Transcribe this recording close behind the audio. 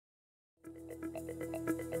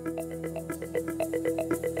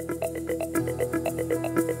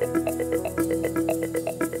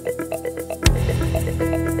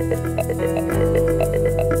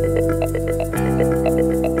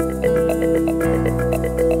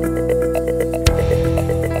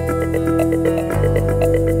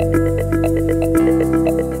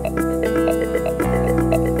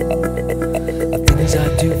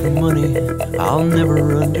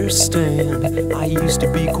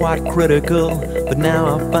quite critical, but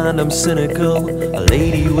now I find I'm cynical. A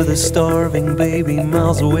lady with a starving baby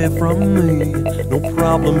miles away from me. No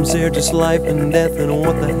problems here, just life and death, and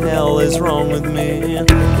what the hell is wrong with me?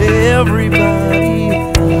 Everybody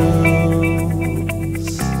else.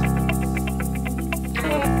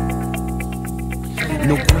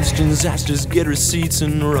 No questions asked, just get receipts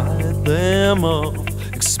and write them off.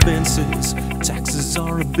 Expenses, taxes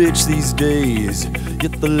are a bitch these days.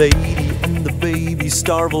 Yet the lady and the baby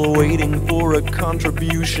starve while waiting for a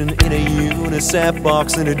contribution in a UNICEF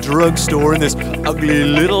box in a drugstore in this ugly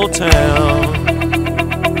little town.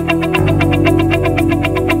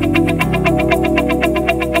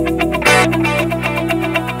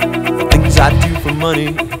 The things I do for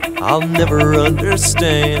money, I'll never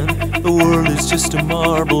understand. The world is just a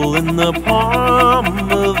marble in the palm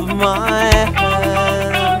of my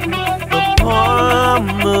hand. The palm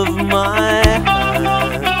of my hand.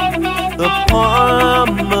 The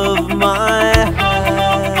palm of my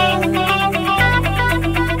hand.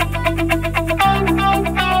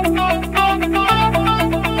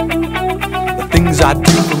 The things I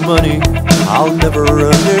do for money, I'll never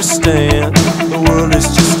understand. The world is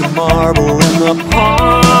just a marble in the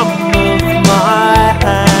palm of my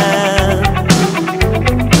hand.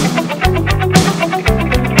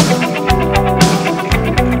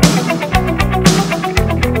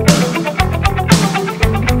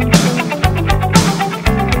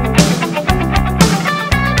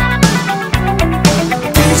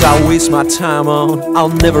 I waste my time on, I'll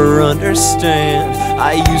never understand.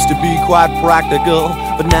 I used to be quite practical,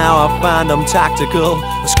 but now I find I'm tactical.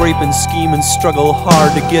 I scrape and scheme and struggle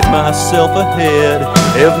hard to get myself ahead.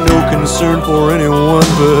 Have no concern for anyone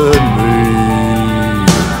but me.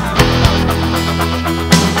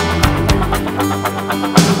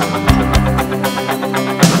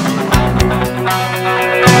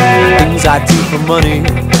 Things I do for money,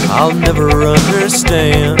 I'll never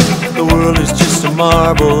understand. The world is just a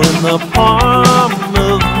marble in the palm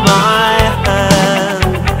of my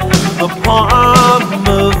hand. The palm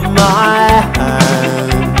of my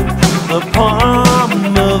hand. The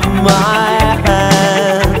palm of my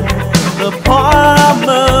hand. The palm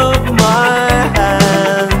of my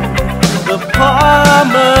hand. The palm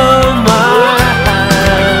of my hand.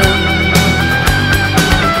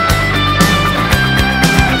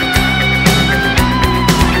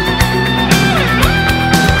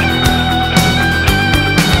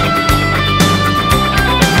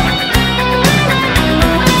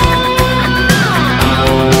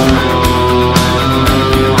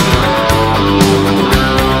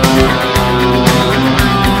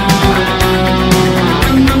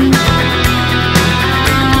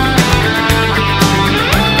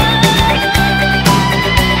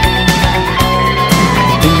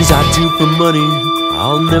 I do for money,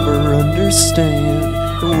 I'll never understand.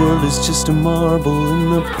 The world is just a marble in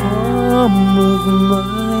the palm of my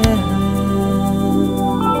hand.